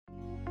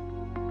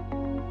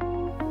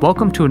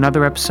Welcome to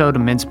another episode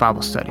of Men's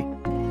Bible Study.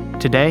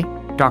 Today,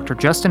 Dr.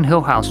 Justin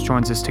Hillhouse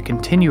joins us to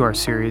continue our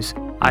series,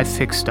 I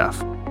Fix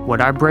Stuff. What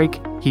I break,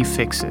 he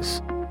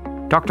fixes.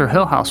 Dr.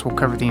 Hillhouse will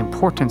cover the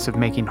importance of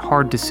making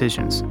hard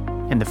decisions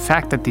and the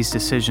fact that these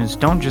decisions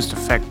don't just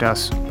affect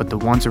us, but the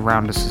ones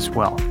around us as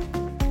well.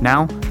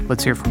 Now,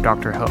 let's hear from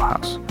Dr.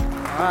 Hillhouse.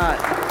 All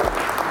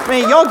right.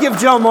 Man, y'all give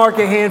John Mark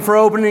a hand for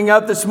opening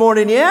up this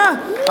morning, yeah?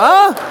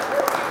 Huh?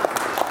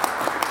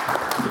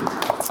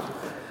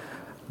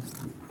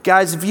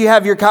 Guys, if you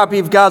have your copy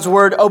of God's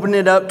Word, open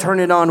it up,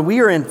 turn it on. We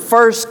are in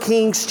 1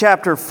 Kings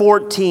chapter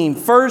 14.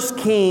 1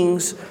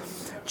 Kings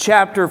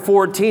chapter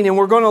 14, and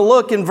we're going to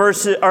look in 1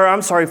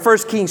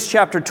 Kings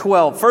chapter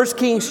 12. 1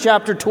 Kings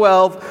chapter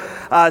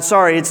 12,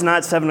 sorry, it's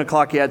not 7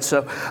 o'clock yet,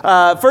 so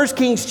 1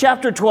 Kings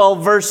chapter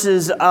 12,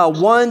 verses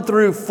 1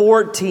 through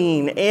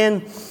 14.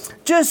 And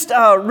just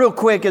real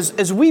quick,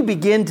 as we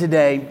begin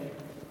today,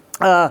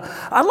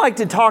 I'd like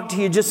to talk to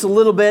you just a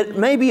little bit,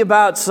 maybe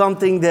about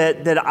something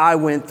that I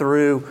went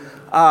through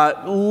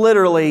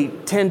literally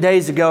 10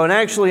 days ago, and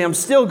actually I'm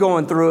still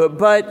going through it,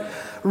 but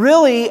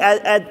really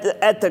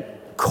at the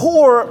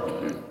core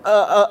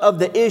of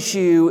the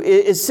issue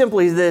is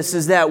simply this,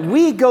 is that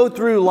we go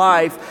through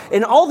life,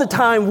 and all the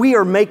time we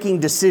are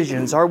making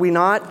decisions, are we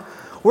not?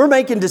 We're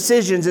making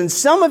decisions, and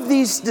some of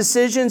these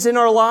decisions in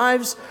our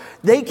lives,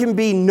 they can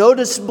be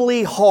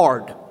noticeably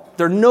hard.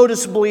 They're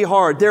noticeably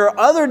hard. There are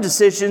other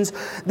decisions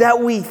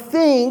that we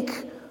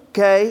think,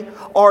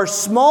 are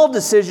small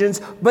decisions,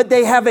 but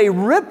they have a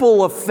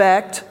ripple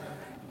effect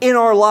in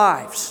our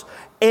lives.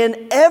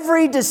 And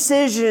every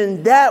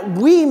decision that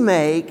we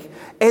make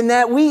and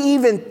that we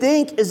even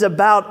think is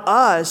about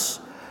us,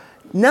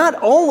 not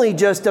only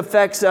just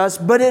affects us,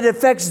 but it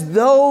affects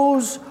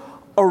those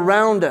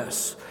around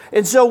us.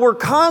 And so we're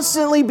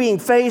constantly being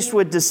faced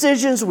with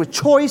decisions, with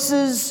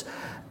choices,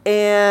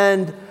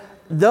 and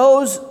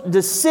those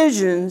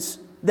decisions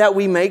that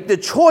we make, the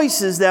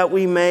choices that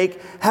we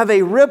make, have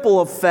a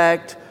ripple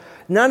effect,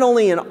 not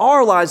only in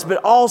our lives,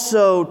 but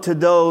also to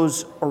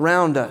those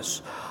around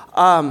us.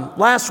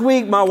 Last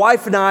week, my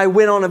wife and I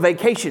went on a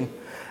vacation,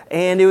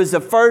 and it was the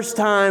first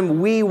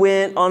time we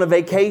went on a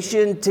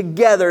vacation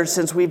together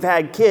since we've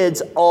had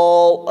kids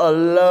all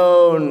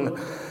alone,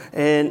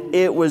 and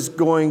it was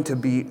going to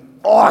be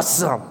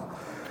awesome.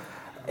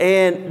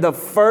 And the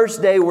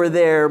first day we're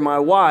there, my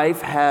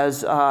wife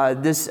has,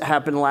 this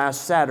happened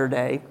last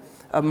Saturday,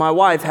 my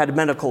wife had a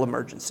medical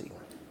emergency.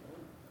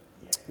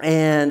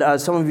 And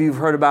some of you have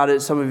heard about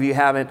it, some of you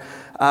haven't.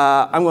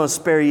 I'm going to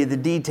spare you the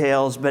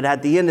details, but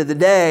at the end of the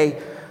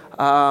day,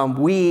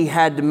 we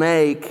had to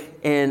make,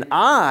 and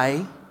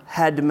I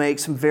had to make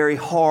some very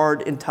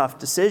hard and tough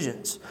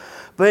decisions.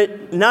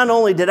 But not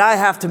only did I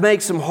have to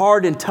make some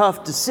hard and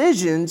tough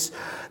decisions,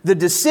 the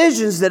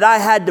decisions that I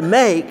had to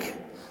make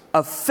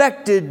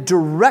affected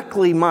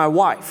directly my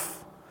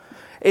wife.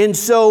 And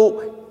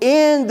so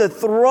in the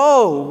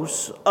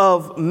throes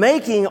of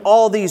making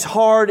all these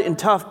hard and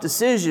tough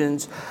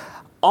decisions,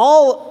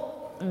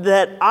 all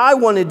that I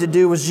wanted to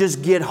do was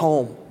just get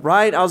home,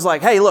 right? I was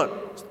like, hey,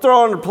 look,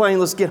 throw on the plane,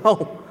 let's get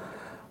home.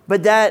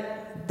 But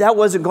that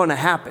wasn't going to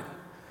happen.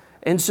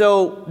 And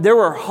so there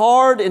were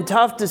hard and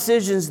tough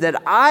decisions that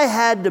I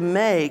had to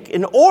make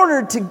in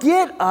order to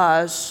get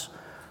us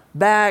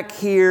back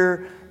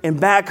here and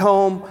back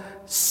home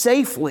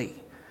safely.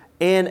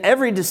 And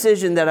every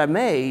decision that I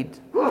made,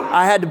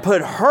 I had to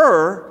put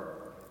her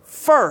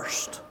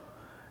first.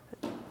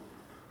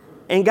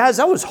 And guys,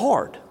 that was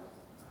hard.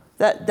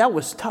 That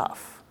was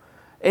tough.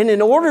 And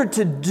in order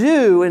to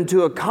do and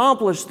to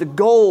accomplish the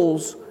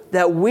goals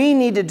that we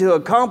needed to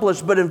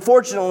accomplish, but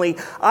unfortunately,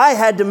 I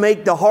had to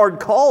make the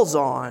hard calls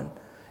on.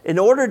 In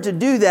order to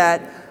do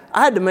that,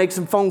 I had to make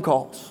some phone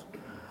calls.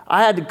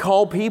 I had to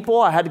call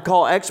people, I had to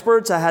call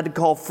experts, I had to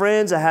call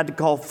friends, I had to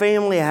call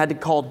family, I had to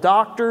call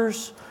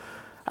doctors.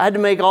 I had to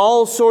make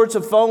all sorts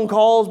of phone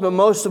calls, but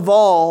most of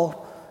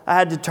all, I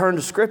had to turn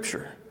to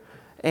Scripture.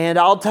 And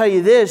I'll tell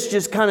you this,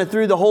 just kind of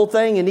through the whole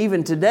thing, and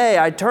even today,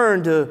 I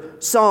turned to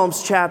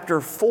Psalms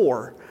chapter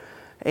 4.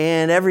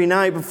 And every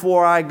night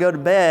before I go to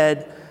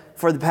bed,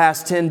 for the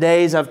past 10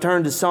 days, I've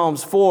turned to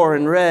Psalms 4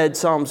 and read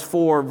Psalms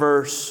 4,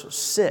 verse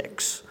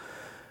 6.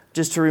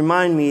 Just to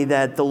remind me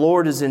that the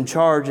Lord is in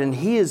charge, and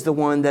He is the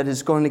one that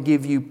is going to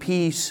give you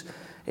peace,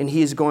 and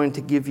He is going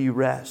to give you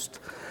rest.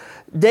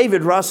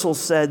 David Russell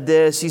said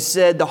this. He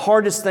said, the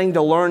hardest thing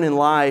to learn in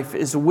life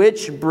is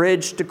which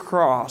bridge to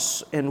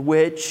cross and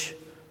which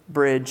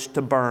bridge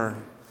to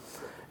burn.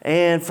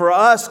 And for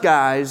us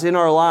guys in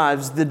our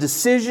lives, the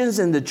decisions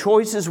and the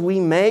choices we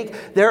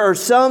make, there are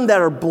some that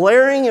are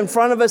blaring in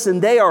front of us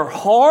and they are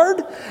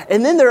hard.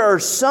 And then there are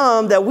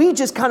some that we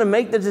just kind of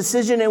make the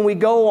decision and we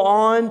go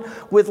on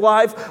with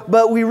life,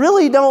 but we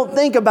really don't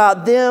think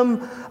about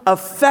them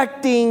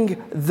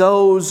affecting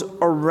those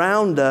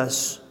around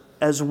us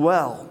as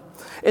well.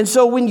 And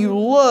so when you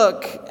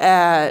look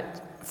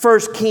at 1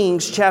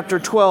 Kings chapter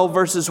 12,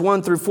 verses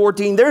 1 through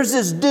 14, there's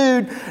this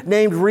dude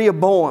named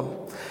Rehoboam.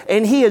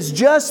 And he has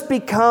just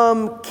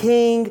become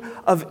king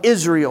of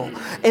Israel.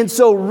 And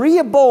so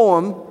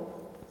Rehoboam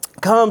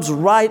comes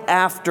right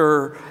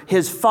after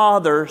his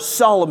father,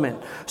 Solomon.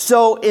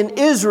 So in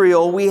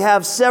Israel, we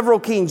have several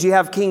kings. You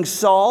have King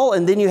Saul,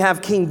 and then you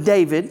have King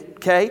David,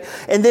 okay?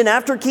 And then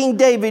after King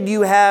David,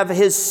 you have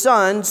his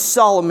son,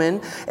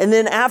 Solomon. And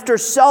then after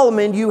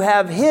Solomon, you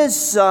have his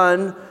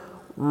son,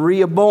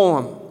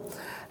 Rehoboam.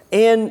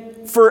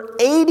 And for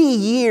 80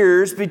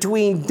 years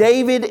between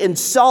David and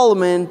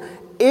Solomon,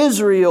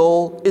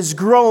 Israel is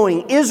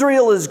growing.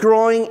 Israel is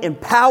growing in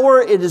power.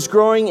 It is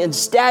growing in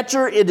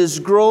stature. It is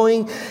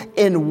growing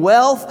in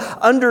wealth.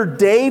 Under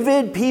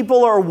David,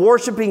 people are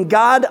worshiping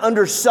God.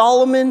 Under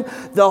Solomon,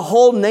 the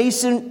whole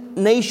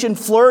nation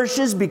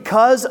flourishes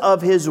because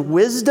of his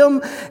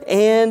wisdom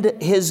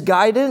and his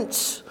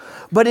guidance.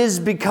 But it is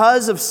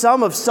because of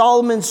some of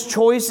Solomon's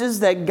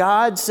choices that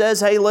God says,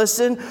 hey,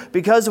 listen,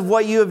 because of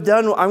what you have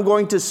done, I'm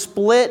going to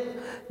split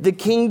the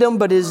kingdom,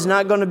 but it's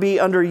not going to be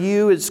under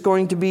you. It's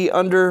going to be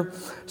under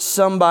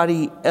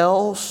somebody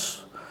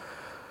else.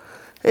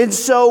 And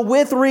so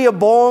with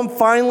Rehoboam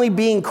finally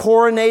being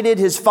coronated,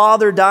 his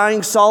father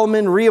dying,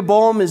 Solomon,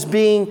 Rehoboam is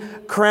being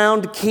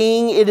crowned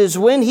king. It is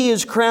when he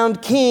is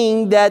crowned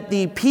king that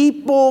the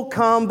people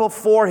come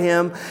before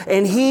him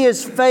and he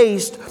is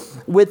faced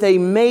with a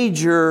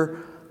major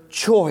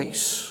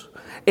choice.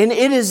 And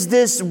it is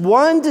this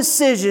one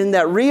decision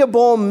that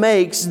Rehoboam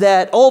makes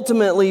that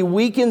ultimately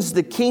weakens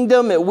the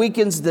kingdom, it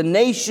weakens the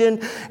nation,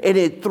 and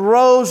it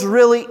throws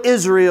really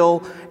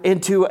Israel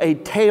into a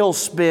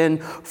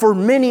tailspin for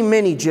many,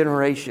 many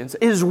generations.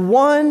 It is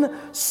one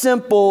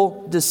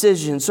simple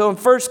decision. So in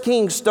 1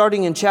 Kings,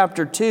 starting in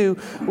chapter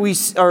 2,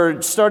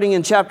 starting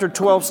in chapter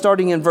 12,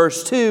 starting in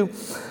verse 2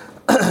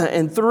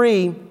 and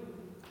 3,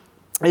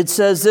 it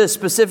says this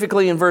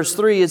specifically in verse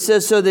 3. It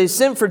says, so they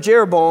sent for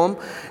Jeroboam,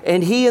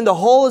 and he and the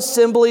whole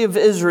assembly of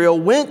Israel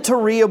went to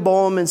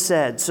Rehoboam and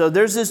said, so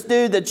there's this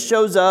dude that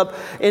shows up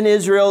in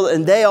Israel,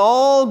 and they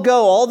all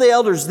go, all the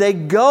elders, they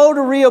go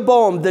to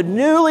Rehoboam, the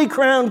newly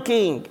crowned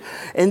king.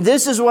 And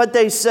this is what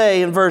they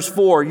say in verse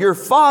 4. Your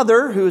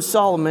father, who is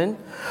Solomon,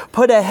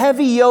 put a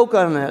heavy yoke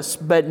on us,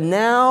 but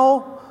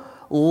now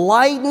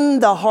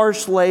lighten the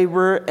harsh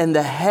labor and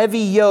the heavy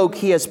yoke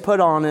he has put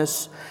on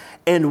us,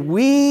 and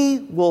we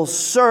will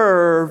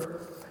serve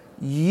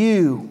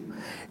you.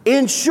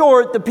 In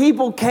short, the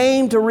people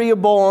came to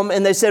Rehoboam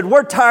and they said,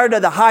 we're tired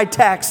of the high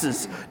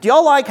taxes. Do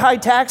y'all like high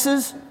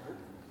taxes?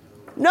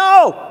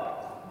 No.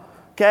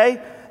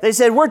 Okay? They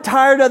said, we're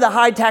tired of the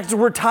high taxes.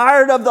 We're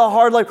tired of the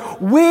hard labor.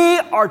 We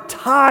are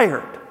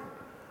tired.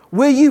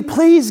 Will you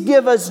please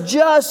give us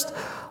just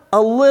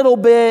a little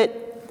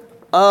bit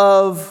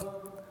of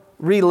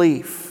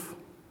relief?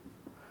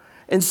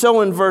 And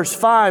so in verse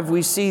 5,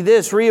 we see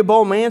this.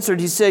 Rehoboam answered,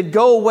 he said,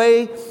 go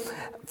away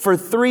for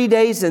 3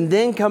 days and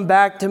then come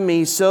back to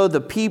me. So the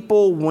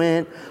people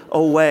went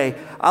away.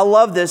 I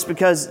love this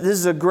because this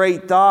is a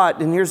great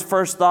thought. And here's the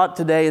first thought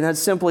today, and that's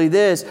simply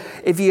this.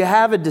 If you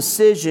have a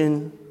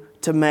decision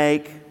to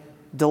make,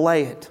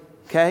 delay it,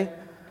 okay?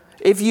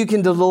 If you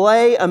can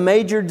delay a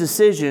major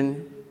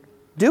decision,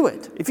 do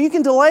it. If you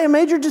can delay a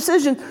major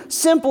decision,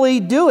 simply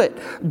do it.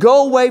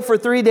 Go away for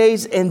 3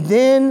 days and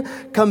then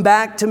come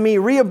back to me.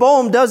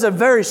 Rehoboam does a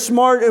very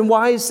smart and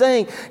wise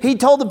thing. He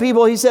told the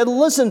people, he said,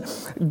 listen,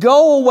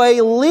 go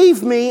away,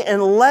 leave me,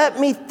 and let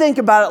me think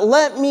about it.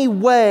 Let me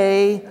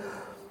weigh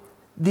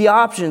the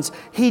options.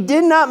 He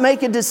did not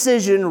make a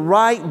decision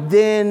right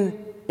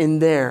then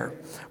and there.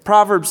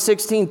 Proverbs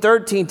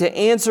 16:13, to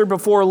answer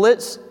before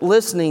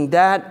listening,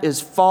 that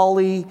is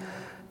folly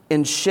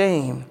and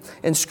shame.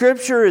 And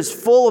Scripture is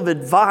full of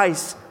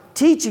advice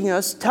teaching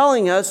us,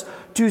 telling us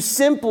to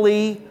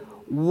simply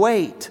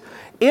wait.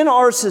 In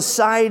our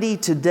society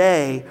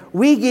today,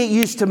 we get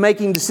used to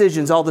making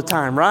decisions all the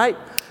time, right?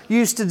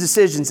 Used to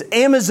decisions.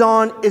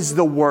 Amazon is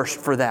the worst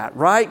for that,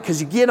 right?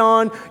 Because you get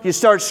on, you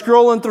start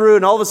scrolling through,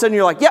 and all of a sudden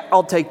you're like, yeah,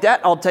 I'll take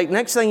that, I'll take.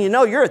 Next thing you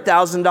know, you're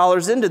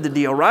 $1,000 into the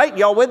deal, right?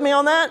 Y'all with me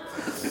on that?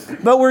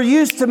 But we're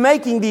used to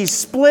making these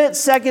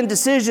split-second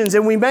decisions,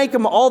 and we make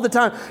them all the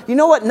time. You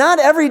know what? Not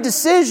every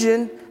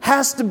decision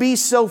has to be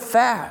so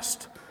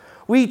fast.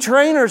 We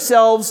train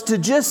ourselves to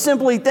just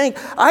simply think,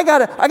 I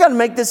gotta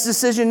make this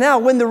decision now.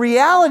 When the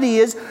reality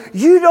is,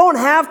 you don't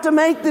have to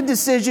make the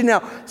decision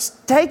now.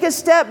 Take a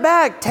step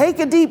back. Take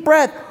a deep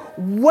breath.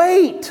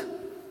 Wait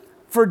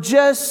for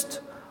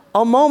just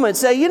a moment.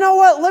 Say, you know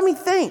what? Let me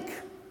think.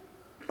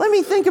 Let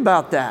me think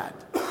about that.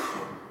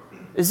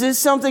 Is this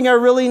something I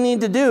really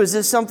need to do? Is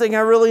this something I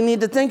really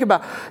need to think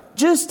about?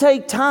 Just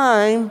take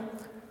time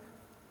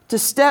to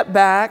step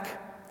back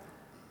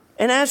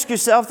and ask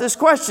yourself this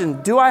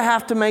question. Do I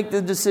have to make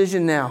the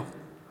decision now?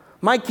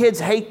 My kids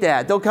hate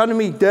that. They'll come to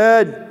me,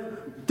 Dad,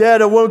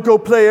 I want to go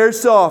play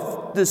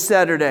airsoft this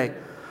Saturday.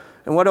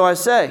 And what do I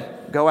say?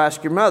 Go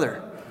ask your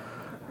mother.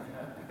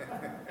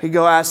 He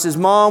go ask his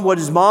mom. What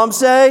does mom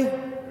say?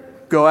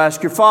 Go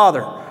ask your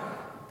father.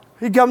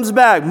 He comes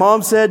back.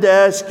 Mom said to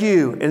ask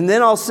you. And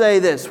then I'll say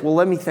this. Well,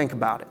 let me think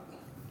about it.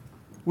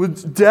 Well,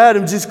 Dad,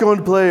 I'm just going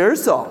to play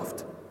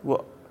airsoft.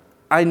 Well,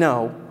 I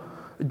know.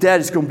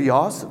 Dad, it's going to be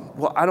awesome.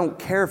 Well, I don't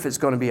care if it's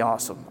going to be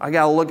awesome. I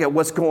got to look at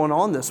what's going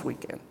on this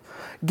weekend.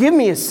 Give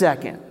me a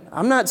second.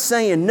 I'm not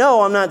saying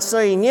no. I'm not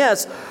saying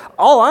yes.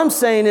 All I'm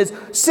saying is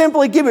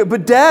simply give it.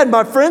 But Dad,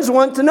 my friends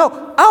want to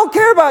know. I don't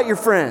care about your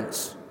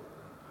friends.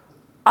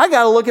 I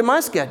got to look at my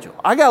schedule.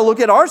 I got to look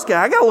at our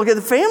schedule. I got to look at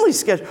the family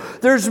schedule.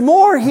 There's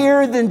more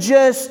here than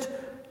just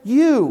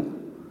you.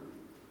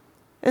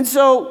 And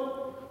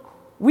so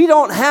we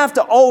don't have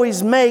to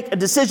always make a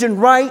decision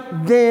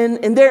right then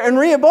and there. And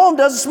Rehoboam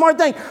does a smart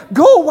thing.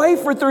 Go away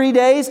for 3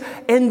 days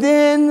and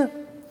then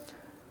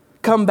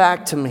come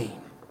back to me.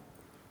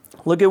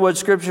 Look at what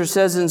Scripture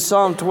says in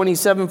Psalm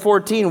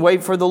 27:14.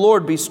 Wait for the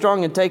Lord, be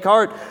strong and take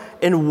heart,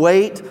 and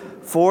wait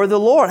for the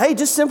Lord. Hey,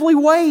 just simply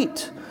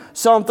wait.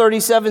 Psalm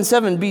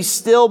 37:7. Be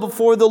still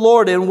before the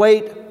Lord and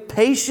wait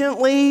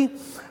patiently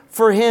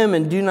for Him,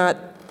 and do not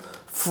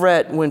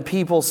fret when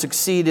people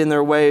succeed in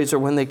their ways or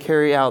when they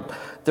carry out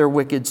their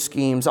wicked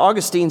schemes.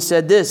 Augustine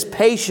said this: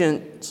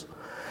 patience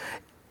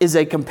is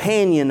a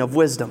companion of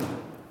wisdom.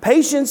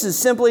 Patience is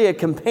simply a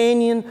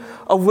companion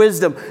of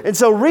wisdom. And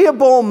so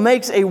Rehoboam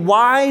makes a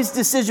wise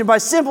decision by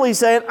simply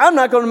saying, I'm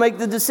not going to make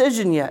the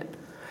decision yet.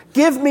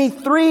 Give me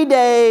 3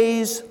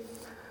 days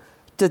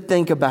to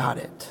think about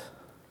it.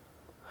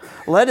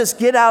 Let us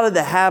get out of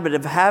the habit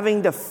of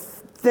having to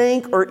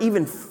think or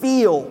even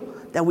feel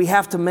that we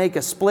have to make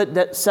a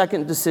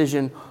split-second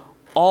decision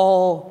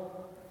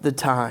all the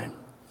time.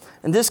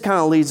 And this kind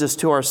of leads us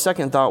to our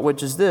second thought,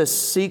 which is this: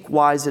 seek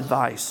wise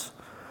advice.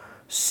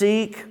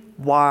 Seek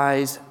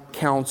wise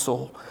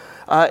counsel.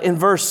 In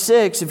verse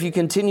 6, if you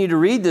continue to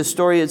read this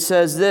story, it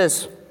says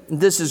this.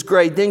 This is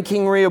great. Then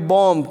King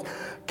Rehoboam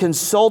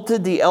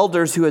consulted the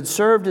elders who had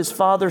served his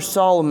father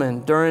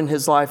Solomon during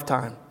his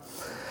lifetime.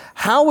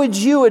 How would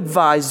you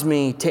advise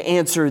me to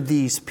answer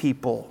these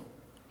people?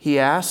 He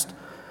asked.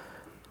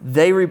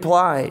 They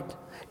replied,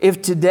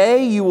 if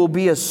today you will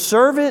be a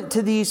servant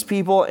to these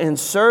people and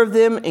serve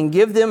them and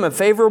give them a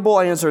favorable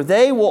answer,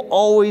 they will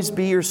always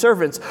be your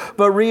servants.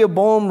 But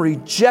Rehoboam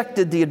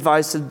rejected the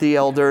advice of the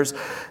elders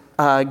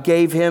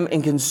gave him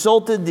and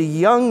consulted the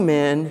young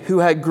men who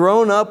had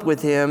grown up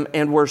with him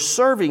and were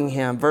serving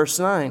him. Verse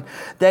 9,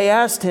 they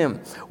asked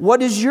him,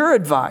 what is your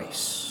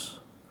advice?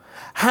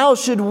 How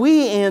should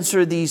we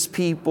answer these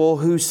people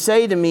who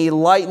say to me,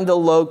 lighten the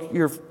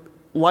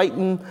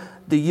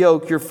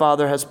yoke your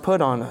father has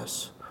put on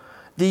us?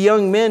 The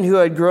young men who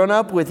had grown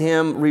up with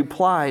him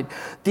replied,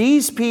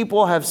 these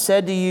people have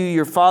said to you,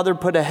 your father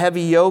put a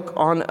heavy yoke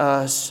on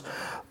us,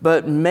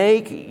 but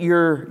make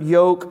your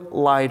yoke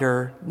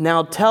lighter.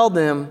 Now tell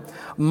them,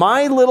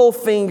 my little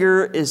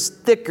finger is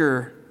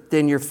thicker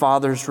than your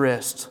father's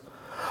wrist.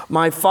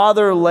 My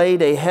father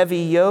laid a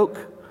heavy yoke.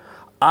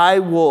 I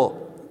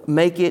will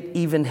make it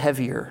even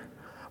heavier.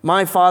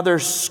 My father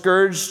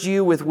scourged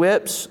you with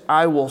whips.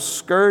 I will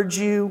scourge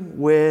you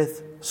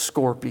with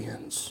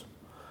scorpions.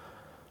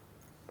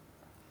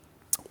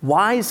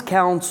 Wise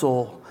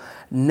counsel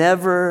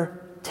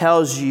never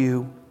tells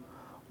you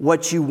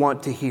what you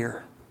want to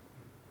hear.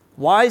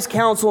 Wise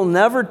counsel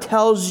never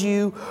tells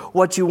you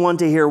what you want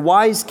to hear.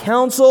 Wise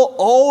counsel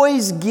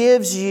always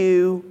gives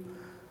you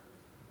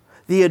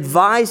the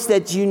advice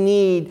that you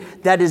need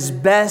that is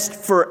best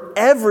for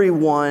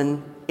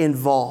everyone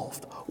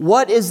involved.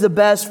 What is the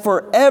best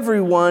for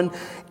everyone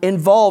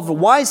involved?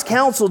 Wise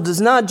counsel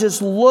does not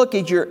just look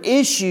at your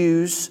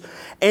issues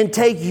and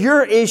take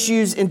your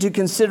issues into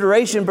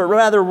consideration, but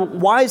rather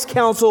wise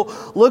counsel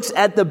looks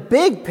at the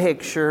big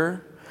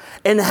picture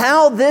and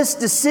how this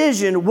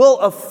decision will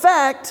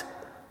affect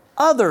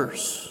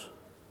others.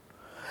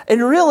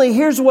 And really,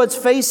 here's what's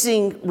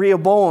facing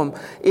Rehoboam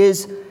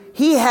is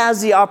he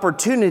has the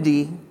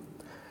opportunity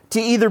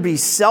to either be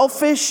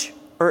selfish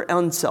or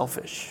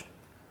unselfish.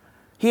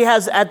 He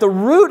has, at the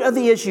root of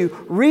the issue,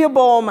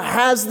 Rehoboam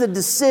has the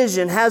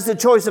decision, has the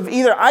choice of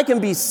either I can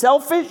be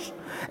selfish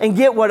and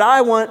get what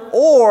I want,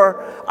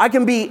 or I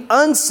can be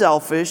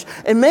unselfish,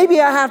 and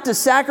maybe I have to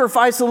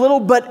sacrifice a little,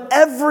 but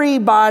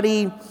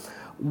everybody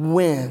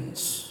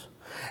wins.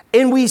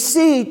 And we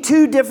see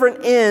two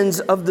different ends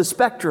of the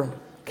spectrum,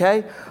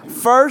 okay?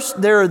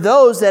 First, there are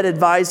those that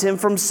advise him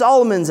from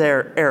Solomon's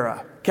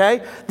era,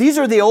 okay? These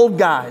are the old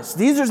guys.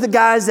 These are the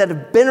guys that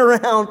have been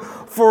around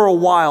for a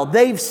while.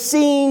 They've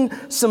seen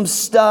some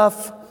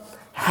stuff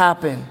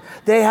happen.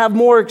 They have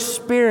more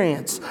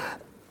experience.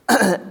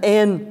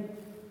 And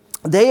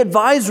they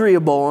advise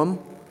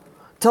Rehoboam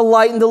to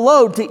lighten the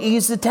load, to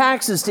ease the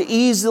taxes, to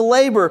ease the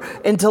labor,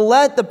 and to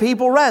let the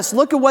people rest.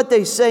 Look at what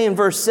they say in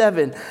verse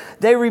 7.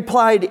 They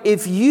replied,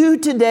 if you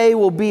today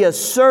will be a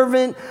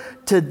servant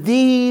to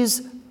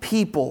these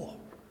people.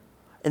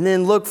 And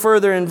then look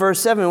further in verse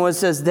 7 when it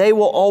says, they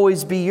will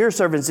always be your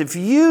servants. If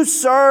you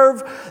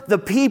serve the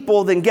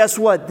people, then guess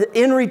what?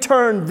 In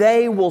return,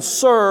 they will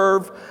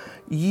serve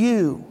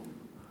you.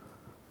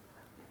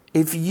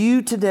 If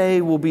you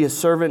today will be a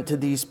servant to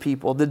these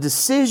people, the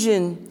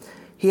decision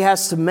he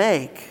has to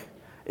make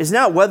is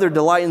not whether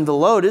to lighten the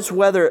load. It's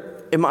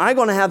whether, am I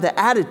going to have the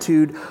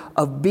attitude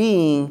of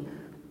being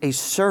a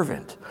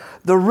servant?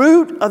 The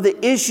root of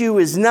the issue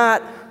is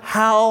not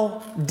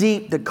how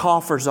deep the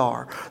coffers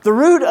are. The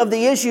root of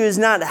the issue is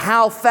not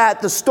how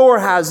fat the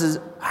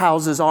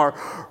storehouses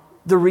are.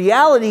 The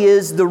reality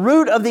is, the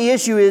root of the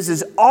issue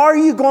is are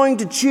you going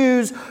to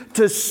choose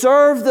to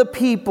serve the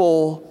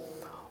people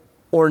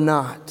or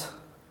not?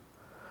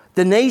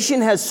 The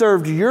nation has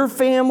served your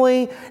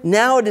family.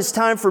 Now it is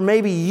time for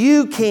maybe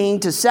you, king,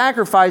 to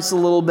sacrifice a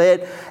little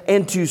bit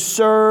and to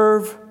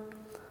serve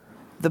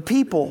the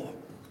people.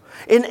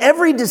 In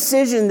every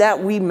decision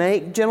that we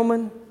make,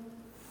 gentlemen,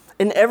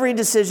 in every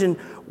decision,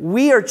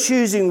 we are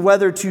choosing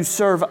whether to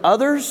serve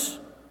others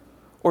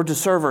or to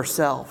serve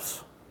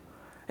ourselves.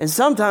 And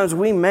sometimes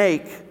we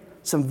make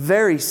some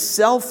very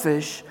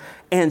selfish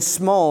and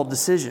small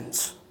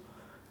decisions.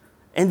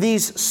 And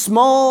these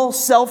small,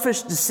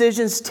 selfish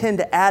decisions tend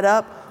to add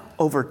up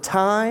over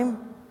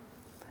time,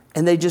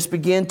 and they just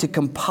begin to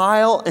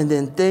compile, and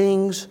then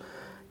things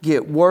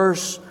get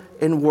worse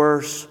and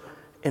worse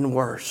and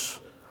worse.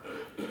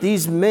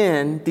 These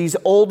men, these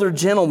older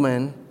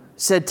gentlemen,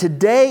 said,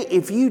 today,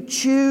 if you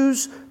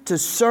choose to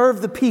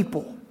serve the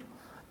people,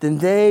 then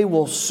they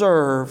will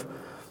serve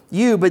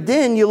you. But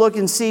then you look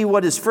and see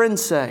what his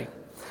friends say.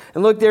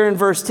 And look there in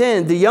verse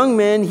 10. The young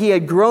men he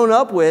had grown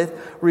up with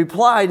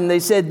replied, and they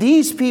said,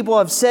 these people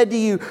have said to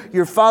you,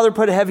 your father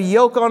put a heavy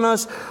yoke on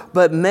us,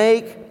 but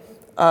make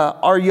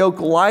our yoke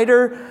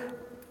lighter.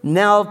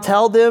 Now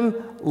tell them,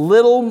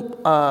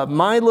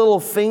 my little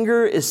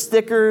finger is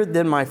thicker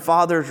than my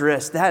father's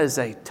wrist. That is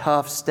a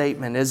tough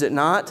statement, is it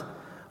not?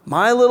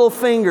 My little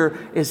finger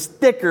is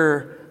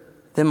thicker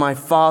than my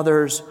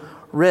father's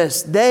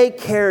wrist. They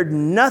cared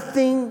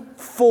nothing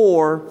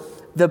for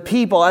the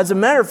people. As a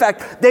matter of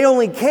fact, they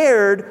only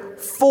cared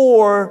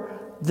for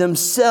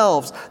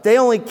themselves. They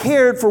only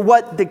cared for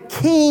what the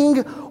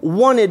king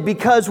wanted,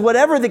 because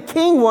whatever the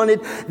king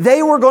wanted,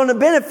 they were going to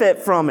benefit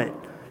from it.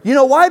 You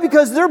know why?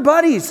 Because they're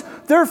buddies,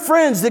 they're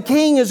friends. The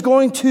king is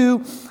going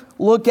to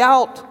look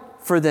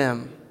out for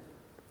them.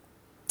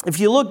 If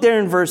you look there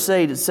in verse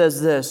 8, it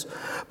says this,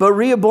 but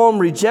Rehoboam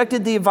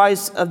rejected the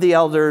advice of the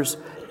elders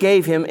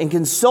gave him and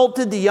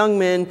consulted the young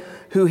men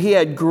who he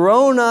had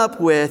grown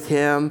up with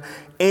him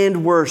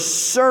and were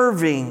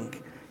serving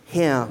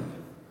him.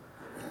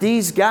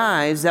 These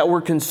guys that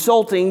were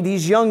consulting,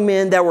 these young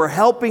men that were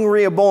helping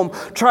Rehoboam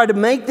try to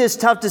make this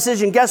tough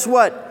decision, guess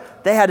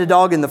what? They had a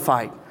dog in the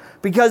fight.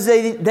 Because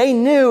they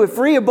knew if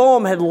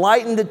Rehoboam had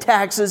lightened the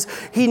taxes,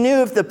 he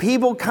knew if the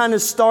people kind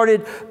of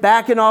started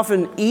backing off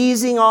and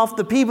easing off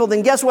the people,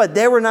 then guess what?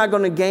 They were not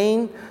going to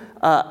gain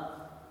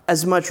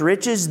as much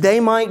riches. They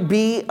might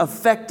be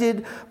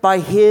affected by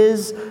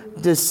his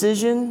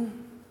decision.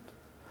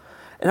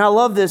 And I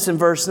love this in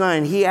verse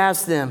 9. He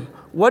asked them,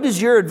 what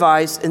is your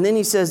advice? And then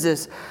he says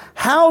this,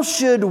 how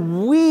should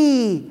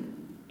we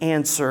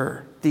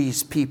answer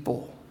these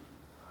people?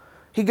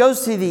 He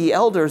goes to the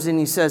elders and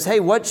he says,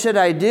 hey, what should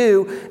I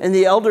do? And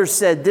the elders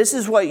said, this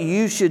is what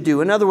you should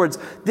do. In other words,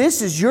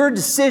 this is your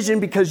decision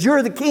because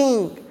you're the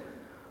king.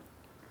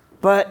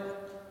 But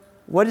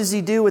what does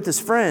he do with his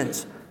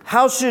friends?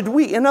 How should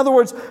we? In other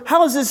words,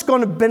 how is this going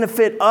to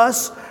benefit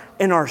us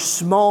in our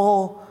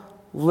small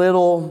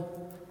little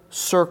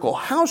circle?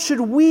 How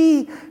should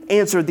we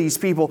answer these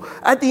people?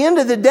 At the end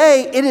of the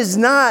day, it is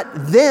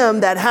not them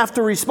that have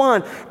to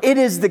respond. It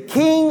is the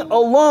king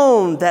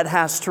alone that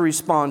has to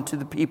respond to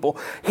the people.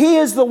 He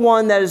is the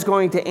one that is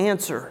going to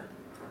answer.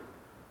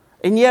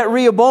 And yet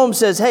Rehoboam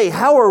says, hey,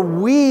 how are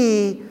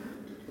we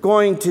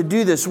going to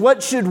do this?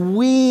 What should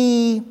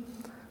we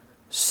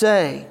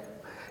say?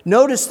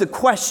 Notice the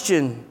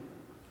question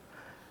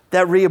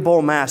that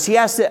Rehoboam asked. He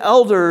asked the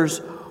elders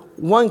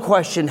one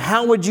question,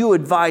 how would you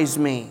advise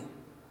me?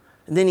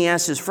 And then he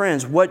asked his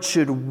friends, what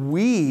should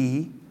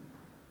we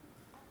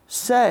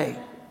say?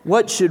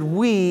 What should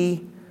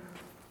we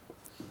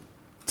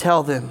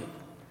tell them?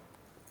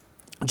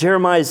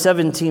 Jeremiah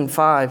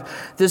 17:5.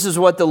 This is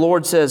what the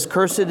Lord says.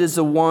 Cursed is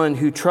the one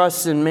who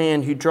trusts in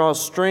man, who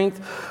draws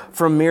strength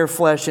from mere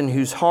flesh, and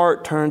whose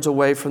heart turns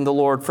away from the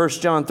Lord. 1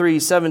 John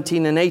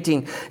 3:17 and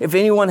 18. If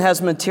anyone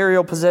has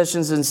material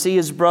possessions and see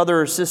his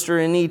brother or sister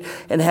in need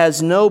and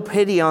has no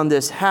pity on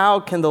this, how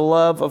can the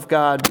love of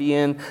God be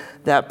in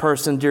that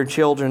person? Dear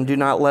children, do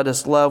not let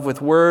us love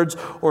with words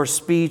or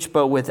speech,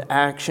 but with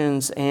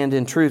actions and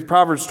in truth.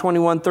 Proverbs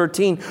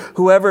 21:13.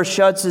 Whoever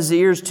shuts his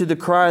ears to the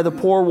cry of the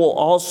poor will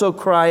also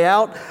cry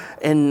out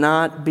and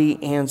not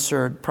be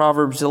answered.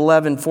 Proverbs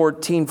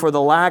 11:14. For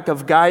the lack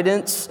of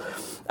guidance,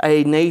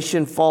 a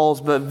nation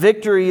falls, but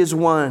victory is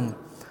won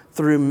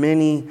through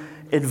many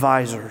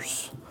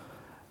advisors.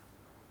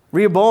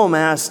 Rehoboam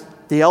asked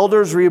the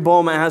elders,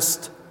 Rehoboam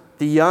asked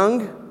his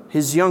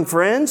young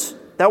friends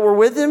that were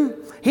with him.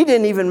 He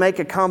didn't even make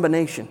a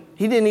combination.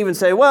 He didn't even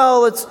say, well,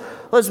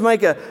 let's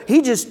make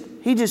he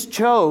just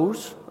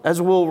chose,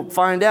 as we'll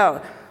find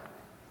out,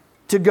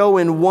 to go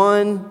in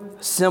one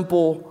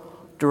simple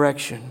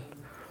direction.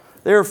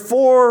 There are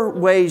 4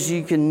 ways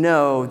you can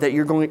know that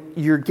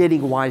you're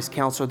getting wise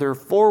counsel. There are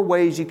 4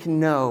 ways you can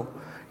know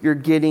you're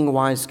getting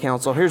wise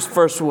counsel. Here's the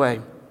first way.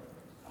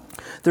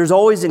 There's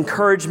always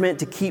encouragement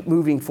to keep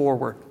moving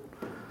forward.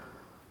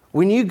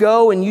 When you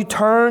go and you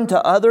turn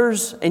to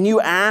others and you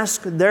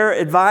ask their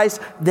advice,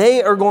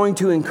 they are going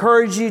to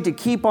encourage you to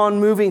keep on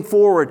moving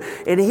forward.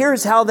 And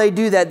here's how they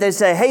do that. They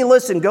say, hey,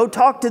 listen, go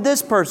talk to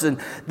this person.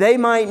 They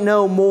might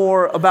know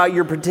more about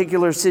your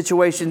particular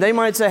situation. They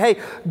might say,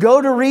 hey,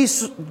 go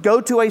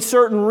to a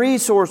certain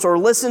resource, or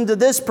listen to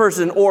this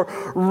person, or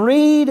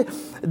read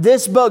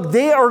this book.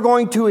 They are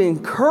going to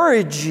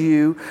encourage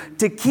you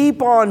to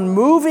keep on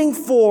moving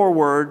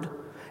forward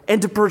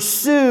and to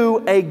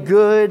pursue a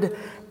good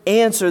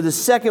answer. The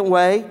second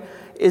way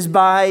is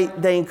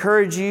they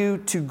encourage you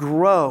to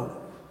grow.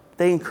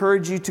 They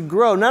encourage you to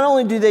grow. Not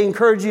only do they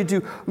encourage you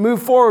to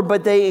move forward,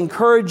 but they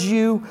encourage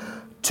you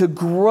to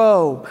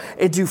grow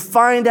and to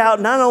find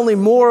out not only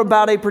more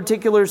about a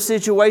particular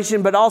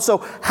situation, but also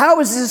how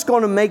is this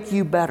going to make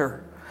you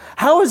better?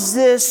 How is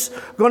this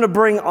going to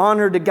bring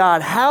honor to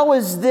God? How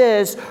is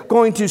this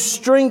going to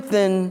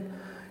strengthen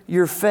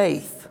your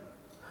faith?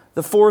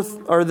 The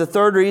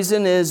third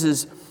reason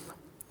is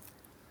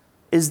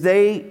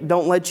they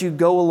don't let you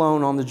go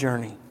alone on the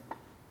journey.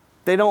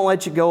 They don't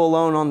let you go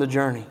alone on the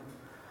journey.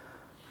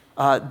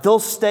 They'll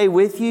stay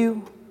with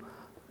you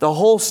the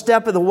whole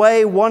step of the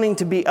way, wanting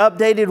to be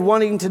updated,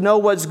 wanting to know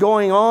what's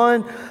going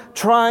on,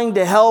 trying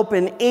to help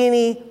in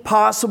any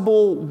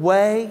possible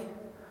way.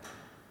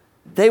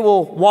 They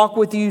will walk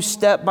with you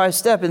step by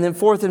step. And then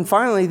fourth and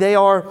finally, they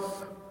always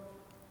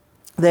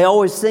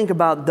think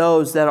about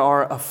those that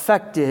are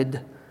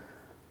affected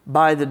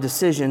by the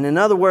decision. In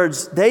other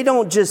words, they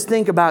don't just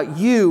think about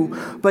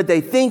you, but they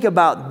think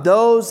about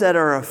those that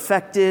are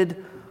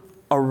affected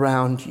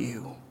around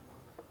you.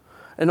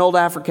 An old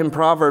African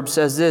proverb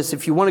says this: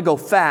 if you want to go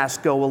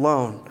fast, go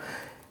alone.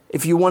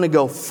 If you want to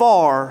go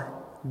far,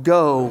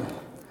 go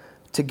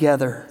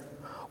together.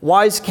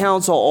 Wise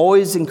counsel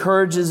always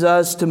encourages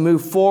us to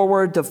move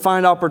forward, to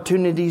find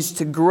opportunities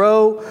to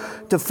grow,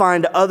 to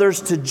find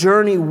others to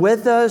journey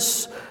with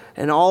us,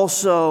 and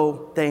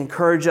also they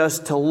encourage us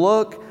to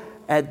look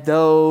at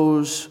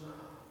those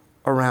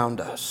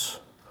around us.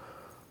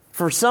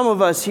 For some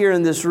of us here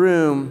in this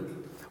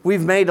room,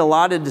 we've made a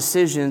lot of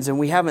decisions and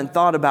we haven't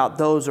thought about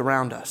those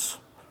around us.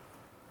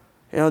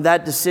 You know,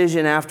 that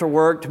decision after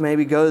work to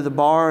maybe go to the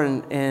bar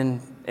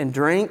and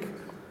drink,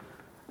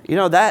 you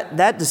know,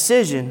 that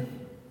decision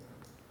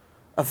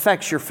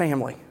affects your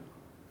family.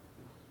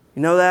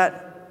 You know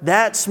that?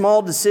 That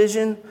small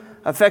decision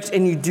affects,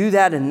 and you do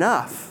that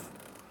enough,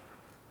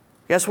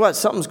 guess what?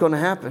 Something's going to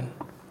happen.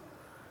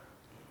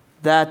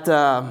 That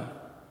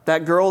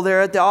girl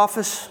there at the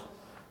office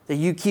that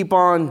you keep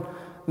on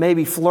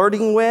maybe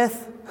flirting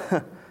with,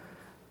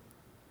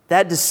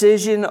 that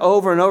decision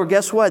over and over,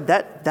 guess what?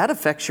 That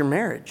affects your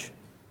marriage.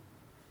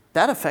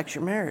 That affects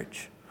your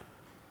marriage.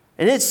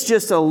 And it's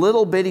just a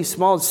little bitty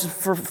small.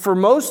 For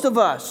most of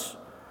us,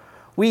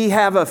 we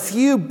have a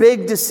few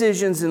big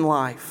decisions in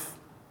life.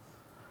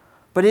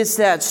 But it's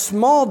that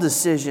small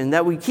decision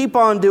that we keep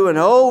on doing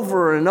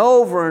over and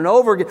over and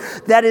over again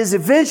that is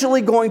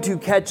eventually going to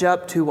catch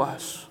up to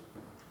us.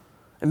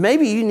 And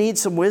maybe you need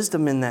some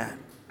wisdom in that.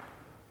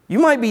 You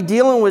might be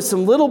dealing with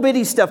some little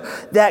bitty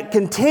stuff that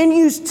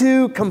continues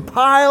to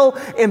compile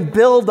and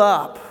build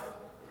up.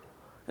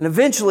 And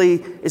eventually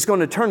it's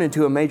going to turn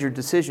into a major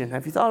decision.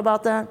 Have you thought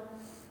about that?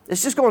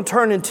 It's just going to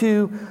turn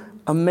into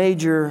a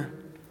major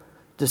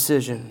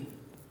decision.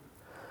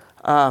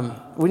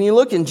 When you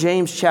look in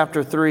James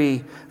chapter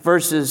 3,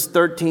 verses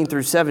 13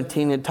 through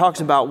 17, it talks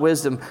about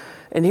wisdom.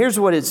 And here's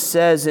what it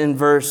says in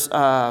verse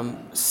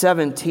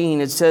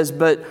 17. It says,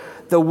 "But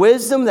the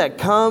wisdom that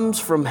comes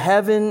from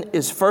heaven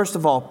is first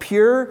of all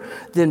pure,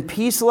 then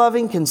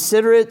peace-loving,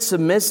 considerate,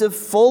 submissive,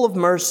 full of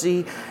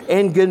mercy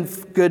and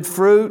good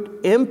fruit,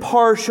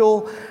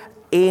 impartial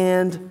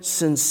and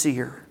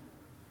sincere."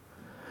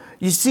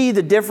 You see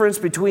the difference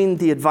between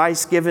the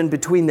advice given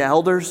between the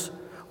elders?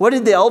 What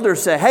did the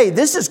elders say? Hey,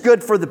 this is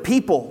good for the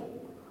people.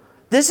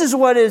 This is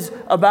what is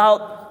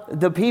about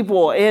the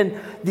people. And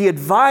the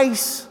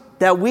advice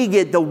that we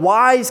get, the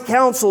wise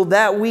counsel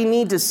that we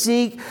need to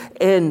seek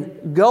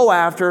and go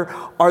after,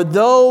 are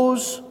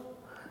those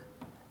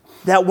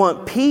that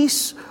want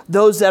peace,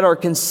 those that are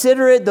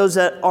considerate, those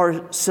that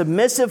are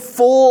submissive,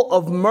 full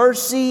of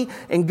mercy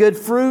and good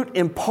fruit,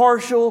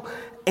 impartial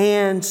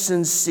and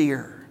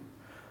sincere.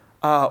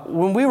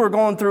 When we were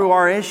going through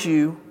our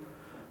issue,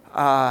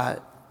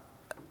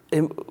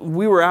 and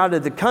we were out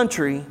of the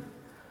country,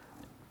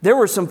 there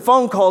were some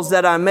phone calls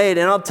that I made,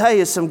 and I'll tell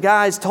you, some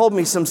guys told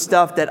me some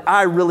stuff that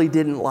I really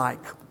didn't like.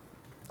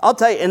 I'll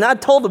tell you, and I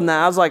told them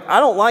that. I was like, I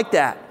don't like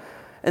that.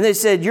 And they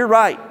said, you're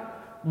right,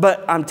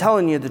 but I'm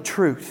telling you the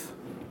truth.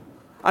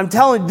 I'm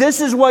telling you,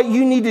 this is what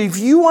you need to do. If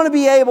you want to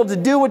be able to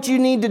do what you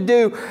need to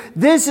do,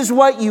 this is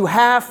what you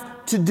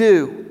have to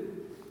do.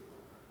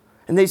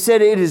 And they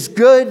said, it is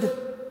good,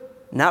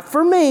 not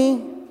for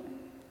me,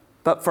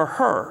 but for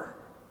her.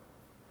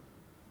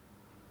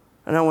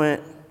 And I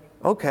went,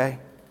 okay,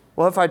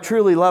 well, if I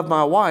truly love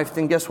my wife,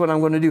 then guess what I'm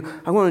going to do?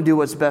 I'm going to do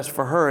what's best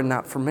for her and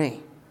not for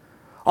me.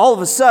 All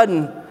of a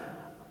sudden,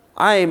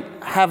 I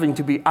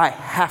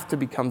have to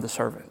become the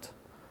servant.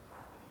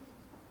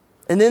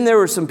 And then there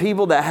were some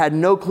people that had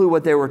no clue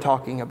what they were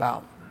talking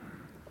about.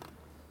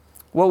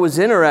 What was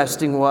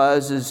interesting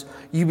is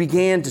you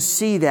began to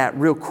see that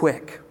real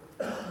quick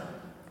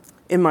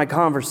in my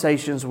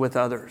conversations with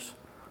others.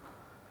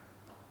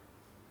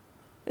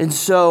 And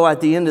so at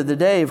the end of the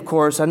day, of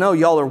course, I know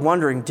y'all are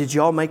wondering, did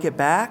y'all make it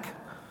back?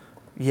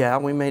 Yeah,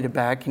 we made it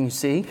back. Can you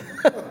see?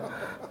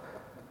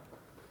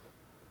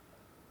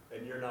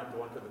 And you're not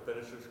going to the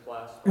finishers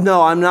class?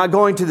 No, I'm not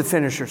going to the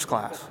finishers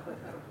class.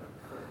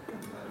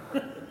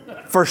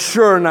 For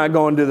sure not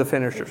going to the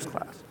finishers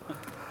class.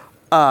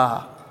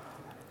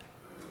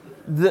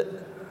 That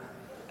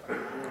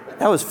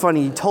was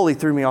funny. You totally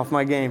threw me off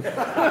my game. That's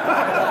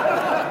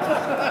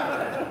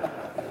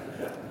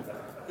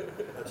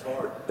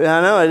hard. Yeah,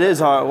 I know it is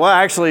hard. Well,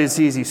 actually, it's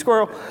easy.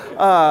 Squirrel.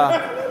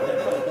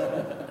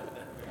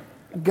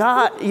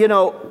 God,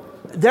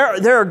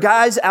 there are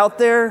guys out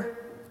there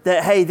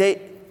that, hey,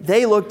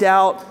 they looked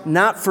out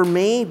not for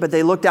me, but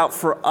they looked out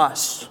for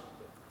us.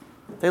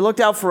 They looked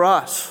out for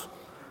us.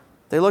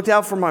 They looked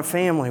out for my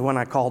family when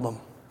I called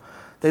them.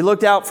 They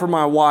looked out for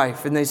my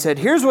wife, and they said,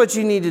 here's what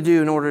you need to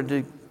do in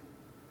order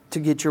to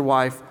get your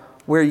wife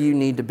where you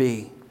need to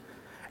be.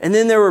 And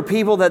then there were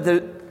people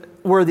that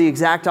were the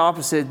exact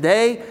opposite.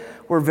 They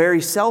were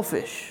very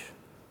selfish.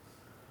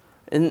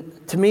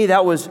 And to me,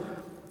 that was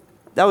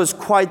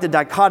quite the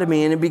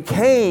dichotomy, and it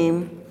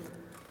became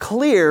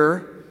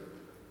clear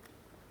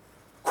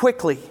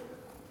quickly.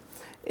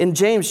 In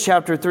James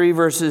chapter 3,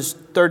 verses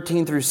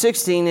 13 through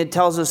 16, it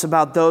tells us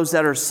about those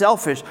that are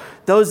selfish,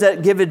 those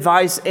that give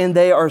advice and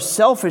they are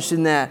selfish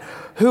in that.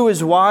 Who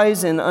is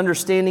wise and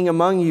understanding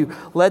among you?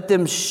 Let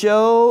them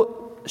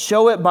show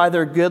it by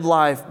their good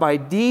life, by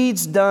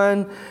deeds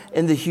done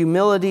in the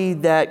humility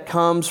that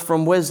comes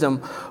from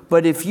wisdom.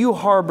 But if you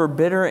harbor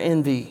bitter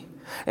envy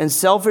and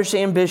selfish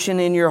ambition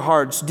in your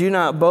hearts, do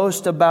not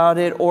boast about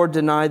it or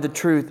deny the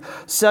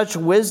truth. Such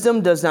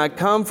wisdom does not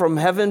come from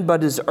heaven,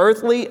 but is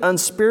earthly,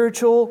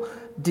 unspiritual,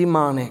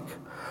 demonic.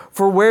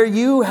 For where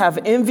you have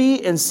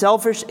envy and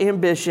selfish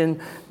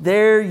ambition,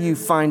 there you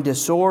find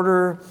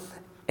disorder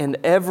and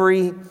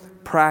every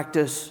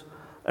practice,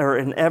 or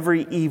in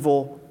every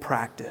evil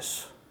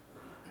practice.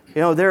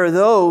 There are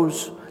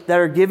those that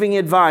are giving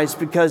advice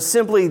because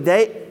simply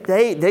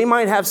they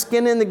might have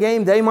skin in the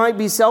game, they might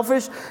be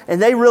selfish,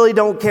 and they really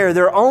don't care.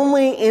 They're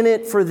only in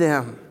it for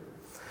them.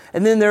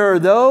 And then there are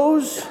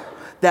those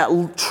that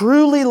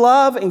truly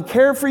love and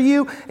care for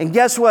you, and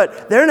guess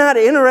what? They're not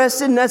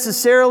interested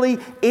necessarily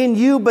in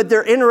you, but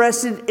they're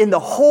interested in the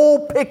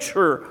whole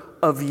picture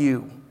of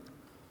you.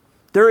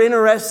 They're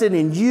interested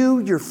in you,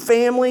 your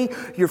family,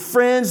 your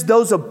friends,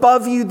 those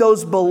above you,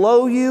 those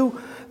below you.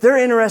 They're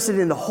interested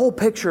in the whole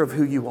picture of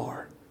who you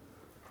are.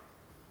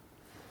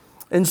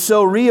 And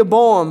so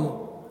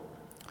Rehoboam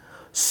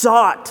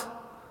sought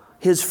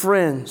his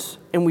friends,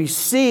 and we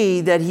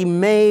see that he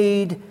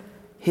made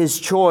his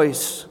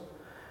choice.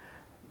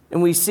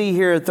 And we see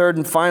here, third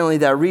and finally,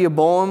 that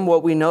Rehoboam,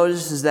 what we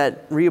notice is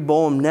that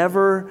Rehoboam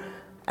never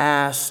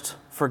asked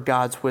for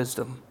God's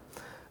wisdom.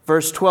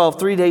 Verse 12,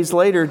 3 days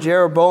later,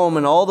 Jeroboam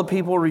and all the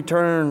people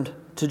returned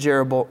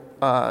to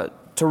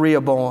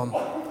Rehoboam.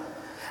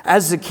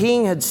 As the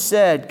king had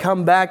said,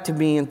 come back to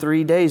me in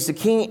 3 days. The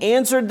king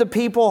answered the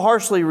people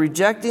harshly,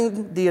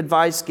 rejecting the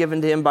advice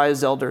given to him by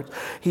his elders.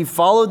 He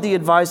followed the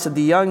advice of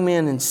the young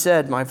men and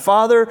said, my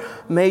father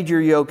made your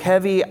yoke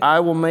heavy.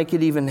 I will make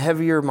it even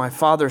heavier. My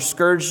father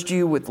scourged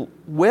you with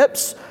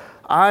whips.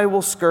 I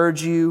will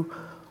scourge you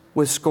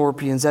with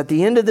scorpions. At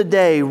the end of the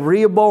day,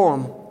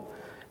 Rehoboam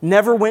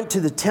never went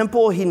to the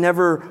temple. He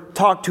never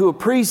talked to a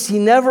priest. He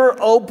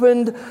never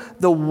opened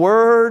the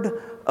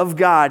word of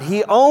God.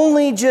 He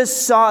only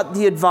just sought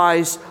the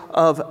advice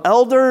of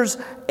elders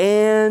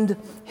and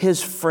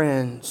his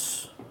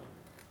friends.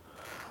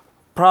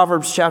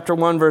 Proverbs chapter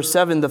 1, verse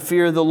 7, the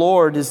fear of the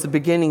Lord is the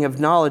beginning of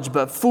knowledge,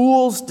 but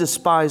fools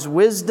despise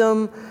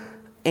wisdom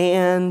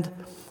and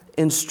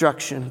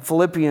instruction.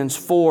 Philippians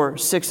 4,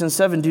 6 and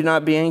 7, do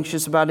not be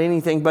anxious about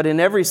anything, but in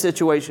every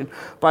situation,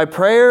 by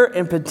prayer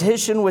and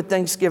petition with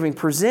thanksgiving,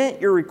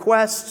 present your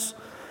requests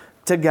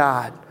to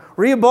God.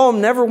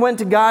 Rehoboam never went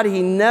to God.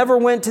 He never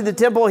went to the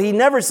temple. He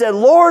never said,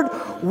 Lord,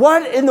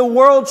 what in the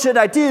world should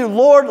I do?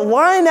 Lord,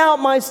 line out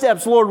my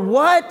steps. Lord,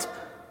 what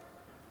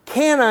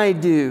can I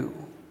do?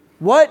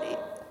 What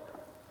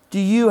do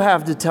you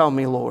have to tell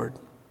me, Lord?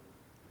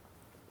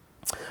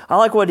 I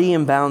like what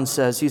Ian Bounds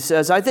says. He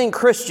says, I think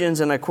Christians,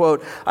 and I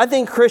quote, I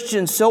think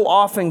Christians so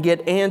often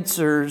get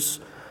answers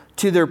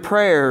to their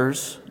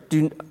prayers.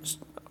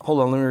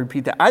 Hold on, let me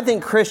repeat that. I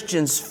think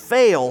Christians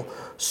fail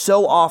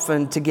so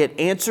often to get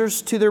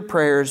answers to their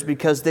prayers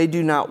because they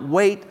do not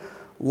wait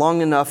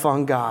long enough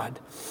on God.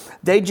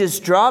 They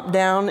just drop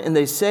down and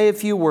they say a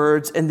few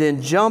words and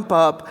then jump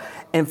up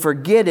and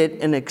forget it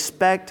and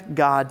expect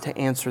God to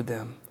answer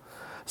them.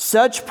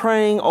 Such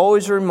praying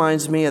always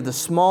reminds me of the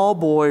small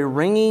boy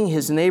ringing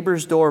his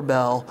neighbor's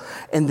doorbell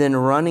and then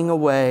running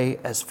away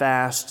as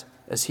fast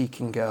as he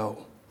can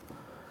go.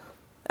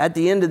 At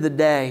the end of the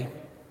day,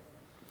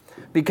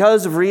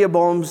 because of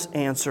Rehoboam's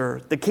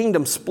answer, the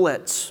kingdom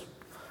splits.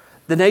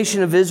 the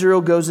nation of Israel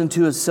goes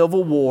into a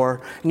civil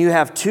war, and you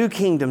have two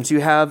kingdoms.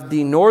 You have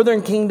the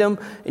northern kingdom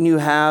and you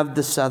have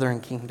the southern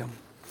kingdom.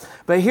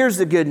 But here's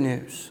the good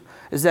news,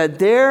 is that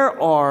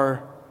there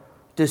are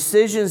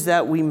decisions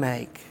that we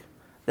make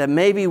that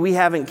maybe we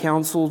haven't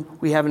counseled,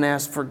 we haven't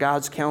asked for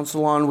God's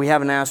counsel on, we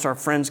haven't asked our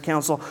friends'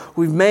 counsel.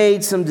 We've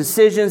made some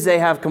decisions, they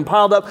have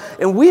compiled up,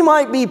 and we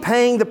might be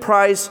paying the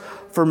price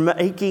for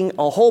making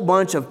a whole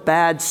bunch of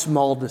bad,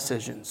 small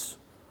decisions.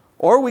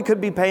 Or we could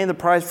be paying the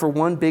price for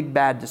one big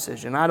bad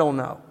decision. I don't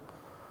know.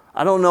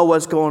 I don't know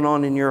what's going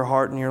on in your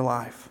heart and your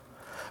life.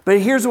 But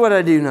here's what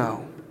I do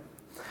know,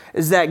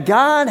 is that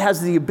God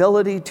has the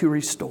ability to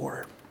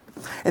restore.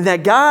 And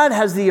that God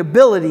has the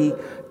ability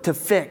to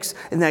fix.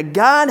 And that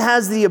God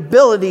has the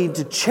ability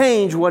to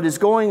change what is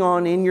going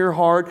on in your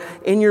heart,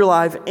 in your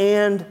life,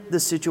 and the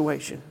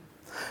situation.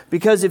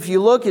 Because if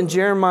you look in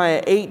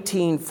Jeremiah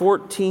 18,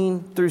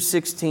 14 through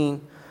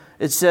 16,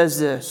 it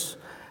says this: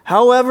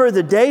 "However,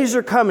 the days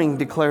are coming,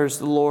 declares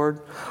the Lord,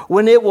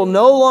 when it will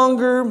no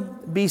longer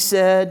be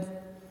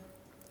said,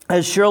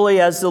 'As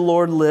surely as the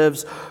Lord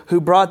lives,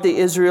 who brought the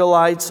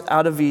Israelites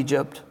out of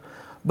Egypt,'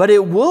 but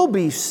it will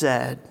be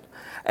said,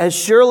 'As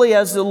surely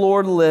as the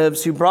Lord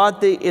lives, who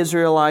brought the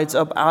Israelites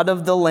up out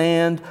of the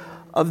land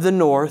of the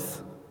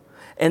north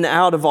and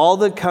out of all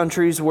the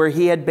countries where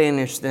he had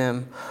banished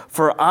them.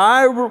 For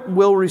I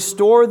will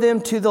restore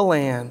them to the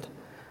land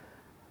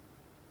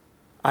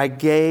I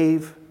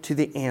gave to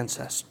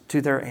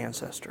their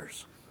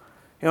ancestors.'"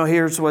 You know,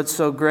 here's what's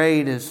so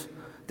great is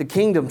the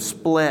kingdom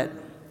split.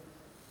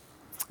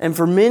 And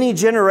for many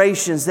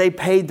generations, they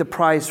paid the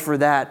price for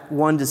that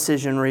one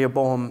decision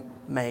Rehoboam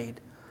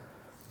made.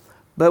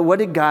 But what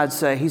did God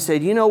say? He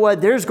said, you know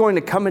what? There's going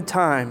to come a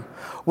time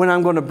when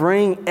I'm going to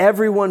bring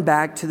everyone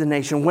back to the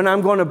nation. When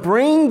I'm going to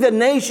bring the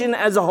nation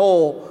as a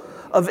whole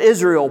of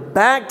Israel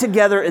back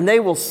together, and they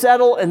will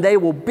settle and they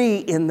will be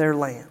in their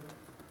land.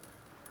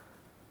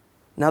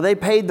 Now they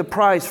paid the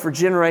price for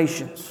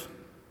generations.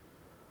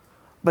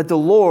 But the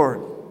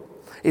Lord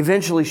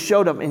eventually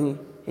showed up and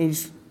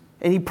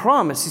he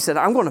promised. He said,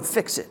 I'm going to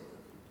fix it.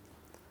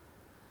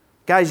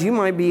 Guys, you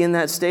might be in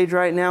that stage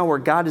right now where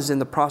God is in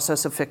the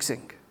process of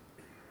fixing.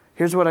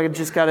 Here's what I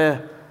just got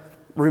to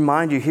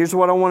remind you. Here's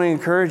what I want to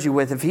encourage you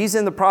with. If He's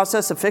in the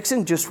process of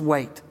fixing, just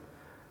wait.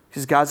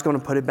 Because God's going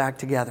to put it back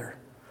together.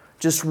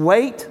 Just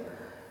wait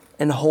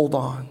and hold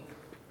on.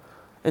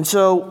 And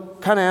so,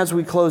 kind of as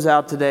we close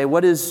out today,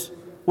 what is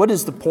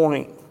the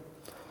point?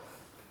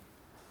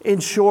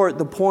 In short,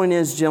 the point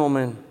is,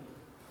 gentlemen,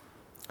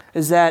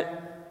 is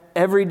that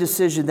every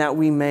decision that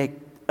we make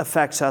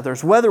affects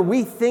others. Whether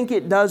we think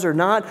it does or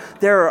not,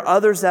 there are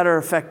others that are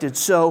affected.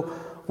 So,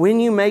 when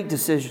you make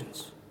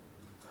decisions,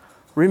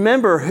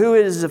 remember who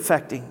it is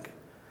affecting.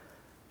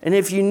 And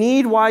if you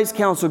need wise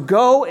counsel,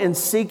 go and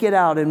seek it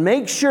out. And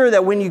make sure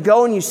that when you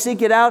go and you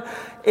seek it out,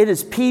 it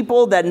is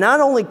people that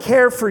not only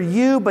care for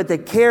you, but they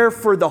care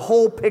for the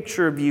whole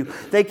picture of you.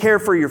 They care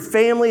for your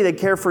family. They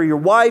care for your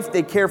wife.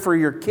 They care for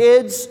your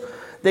kids.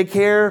 They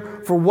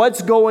care for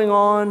what's going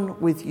on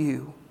with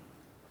you.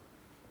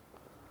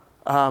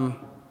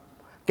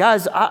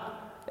 Guys,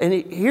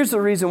 here's the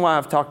reason why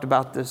I've talked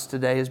about this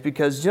today is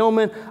because,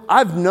 gentlemen,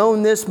 I've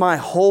known this my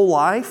whole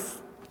life.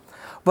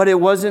 But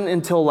it wasn't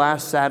until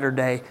last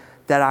Saturday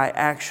that I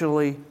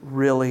actually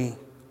really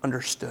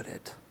understood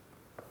it.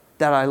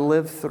 That I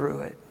lived through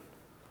it.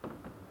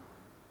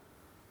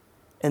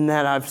 And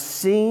that I've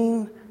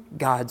seen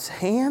God's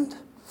hand.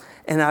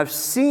 And I've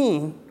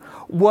seen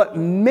what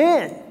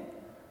men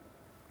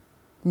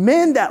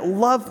that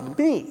love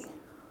me,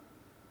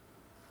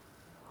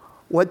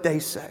 what they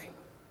say.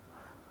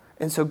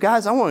 And so,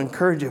 guys, I want to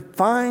encourage you,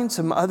 find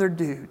some other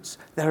dudes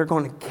that are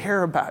going to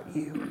care about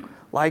you.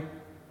 Like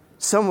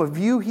some of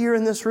you here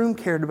in this room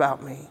cared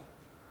about me.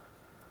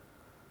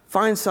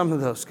 Find some of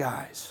those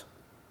guys.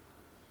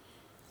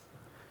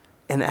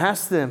 And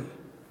ask them,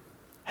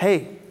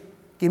 hey,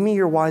 give me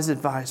your wise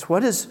advice.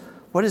 What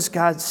does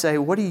God say?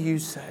 What do you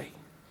say?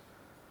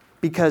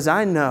 Because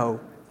I know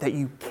that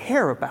you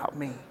care about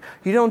me.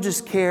 You don't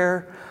just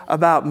care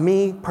about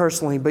me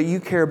personally, but you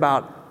care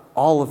about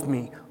all of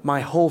me,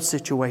 my whole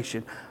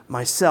situation,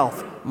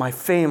 myself, my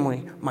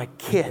family, my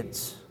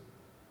kids,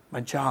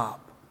 my job.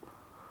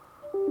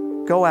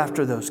 Go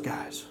after those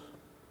guys.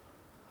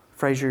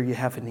 Fraser, you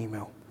have an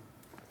email.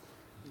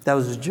 That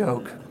was a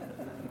joke.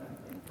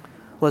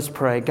 Let's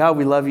pray. God,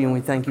 we love you and we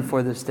thank you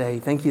for this day.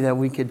 Thank you that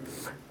we could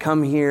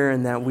come here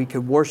and that we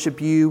could worship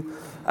you.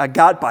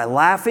 God, by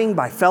laughing,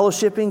 by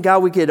fellowshipping.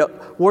 God, we could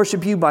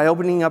worship you by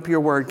opening up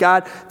your word.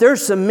 God,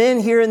 there's some men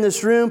here in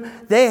this room.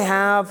 They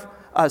have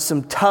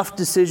some tough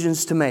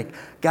decisions to make.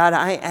 God,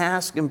 I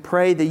ask and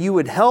pray that you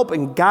would help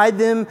and guide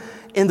them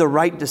in the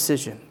right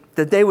decision.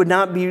 That they would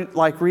not be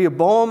like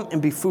Rehoboam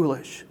and be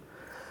foolish.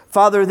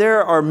 Father,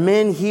 there are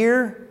men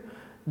here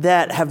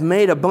that have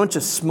made a bunch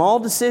of small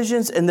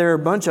decisions, and there are a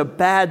bunch of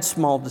bad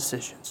small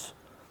decisions.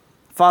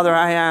 Father,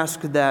 I ask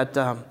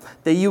that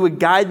you would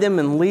guide them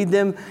and lead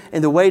them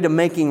in the way to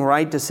making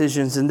right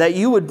decisions, and that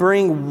you would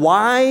bring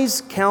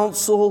wise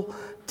counsel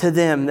to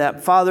them,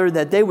 that, Father,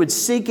 that they would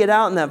seek it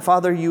out and that,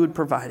 Father, you would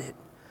provide it.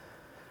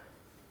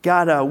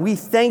 God, we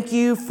thank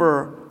you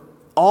for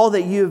all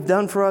that you have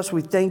done for us.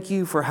 We thank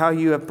you for how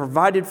you have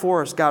provided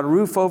for us, God,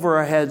 roof over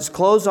our heads,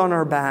 clothes on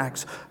our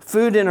backs,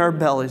 food in our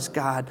bellies,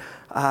 God,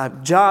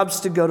 jobs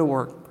to go to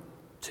work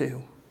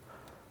to.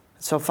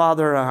 So,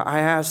 Father, I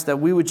ask that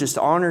we would just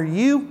honor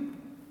you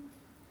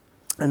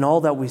in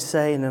all that we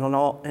say and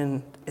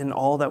in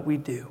all that we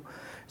do.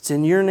 It's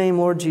in your name,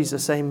 Lord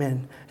Jesus.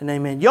 Amen and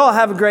amen. Y'all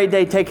have a great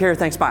day. Take care.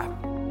 Thanks. Bye.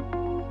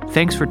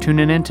 Thanks for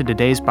tuning in to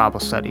today's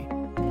Bible study.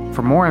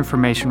 For more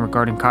information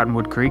regarding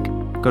Cottonwood Creek,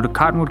 go to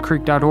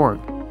cottonwoodcreek.org,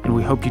 and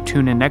we hope you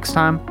tune in next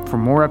time for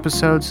more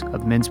episodes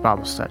of Men's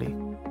Bible Study.